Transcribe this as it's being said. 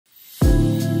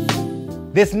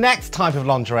This next type of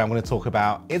lingerie I'm going to talk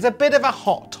about is a bit of a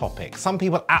hot topic. Some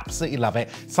people absolutely love it,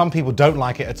 some people don't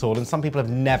like it at all, and some people have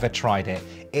never tried it.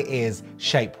 It is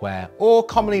shapewear, or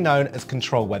commonly known as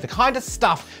control wear, the kind of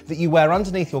stuff that you wear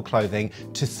underneath your clothing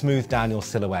to smooth down your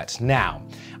silhouette. Now,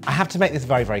 I have to make this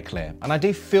very, very clear, and I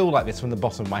do feel like this from the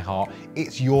bottom of my heart.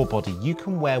 It's your body. You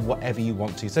can wear whatever you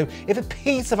want to. So if a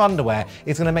piece of underwear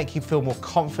is going to make you feel more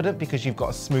confident because you've got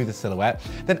a smoother silhouette,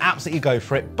 then absolutely go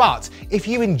for it. But if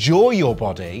you enjoy your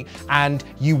body and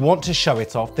you want to show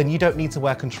it off, then you don't need to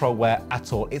wear control wear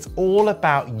at all. It's all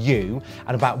about you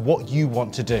and about what you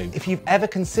want to do. If you've ever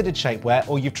considered shapewear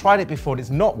or you've tried it before and it's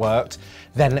not worked,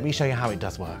 then let me show you how it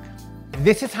does work.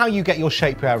 This is how you get your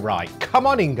shapewear right. Come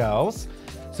on in, girls.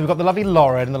 So we've got the lovely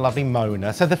Lauren and the lovely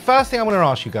Mona. So the first thing I want to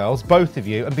ask you girls, both of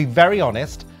you, and be very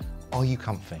honest, are you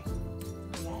comfy?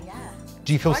 Yeah.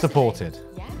 Do you feel supported?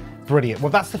 Yeah. Brilliant. Well,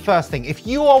 that's the first thing. If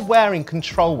you are wearing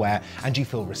control wear and you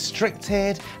feel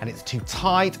restricted and it's too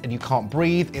tight and you can't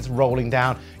breathe, it's rolling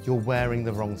down, you're wearing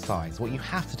the wrong size. What you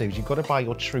have to do is you've got to buy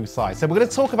your true size. So we're going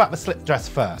to talk about the slip dress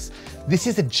first. This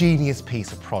is a genius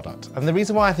piece of product. And the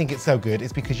reason why I think it's so good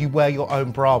is because you wear your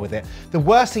own bra with it. The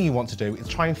worst thing you want to do is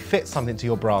try and fit something to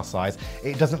your bra size.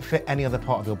 It doesn't fit any other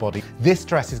part of your body. This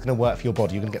dress is going to work for your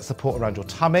body. You're going to get support around your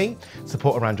tummy,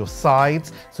 support around your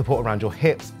sides, support around your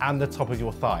hips and the top of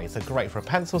your thighs. So great for a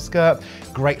pencil skirt,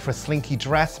 great for a slinky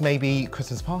dress, maybe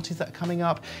Christmas parties that are coming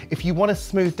up. If you want to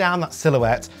smooth down that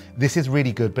silhouette, this is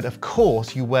really good. But of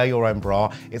course, you wear your own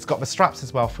bra. It's got the straps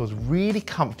as well, feels really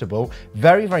comfortable,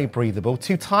 very, very breathable.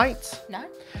 Too tight? No.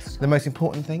 The most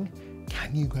important thing,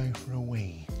 can you go for a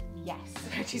wee? Yes.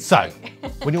 So,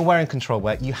 when you're wearing control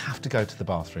wear, you have to go to the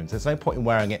bathroom. There's no point in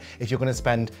wearing it if you're going to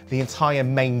spend the entire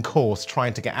main course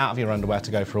trying to get out of your underwear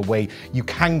to go for a wee. You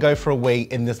can go for a wee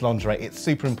in this lingerie. It's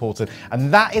super important.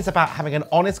 And that is about having an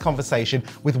honest conversation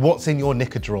with what's in your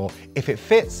knicker drawer. If it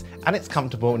fits and it's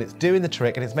comfortable and it's doing the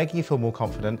trick and it's making you feel more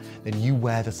confident, then you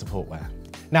wear the support wear.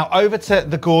 Now over to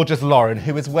the gorgeous Lauren,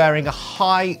 who is wearing a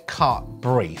high cut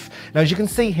brief. Now as you can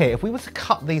see here, if we were to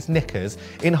cut these knickers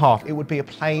in half, it would be a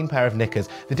plain pair of knickers.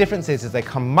 The difference is they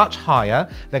come much higher,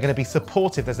 they're going to be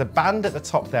supportive. There's a band at the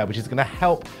top there, which is going to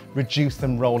help reduce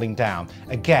them rolling down.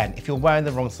 Again, if you're wearing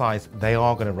the wrong size, they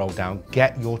are going to roll down.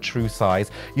 Get your true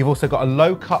size. You've also got a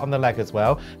low cut on the leg as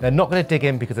well. They're not going to dig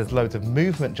in because there's loads of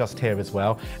movement just here as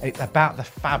well. And it's about the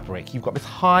fabric. You've got this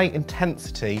high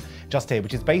intensity just here,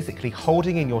 which is basically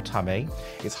holding in your tummy,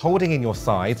 it's holding in your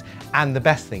sides, and the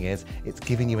best thing is it's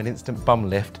giving you an instant bum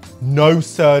lift, no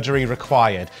surgery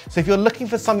required. So if you're looking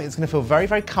for something that's going to feel very,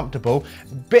 very comfortable,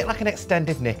 a bit like an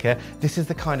extended knicker, this is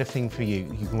the kind of thing for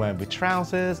you. You can wear it with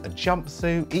trousers, a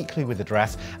jumpsuit, equally with a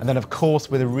dress, and then of course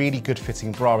with a really good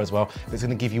fitting bra as well, that's going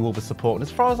to give you all the support. And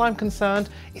as far as I'm concerned,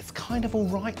 it's kind of all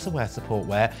right to wear support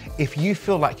wear if you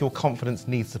feel like your confidence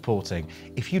needs supporting.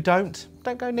 If you don't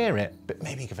go near it, but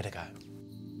maybe give it a go.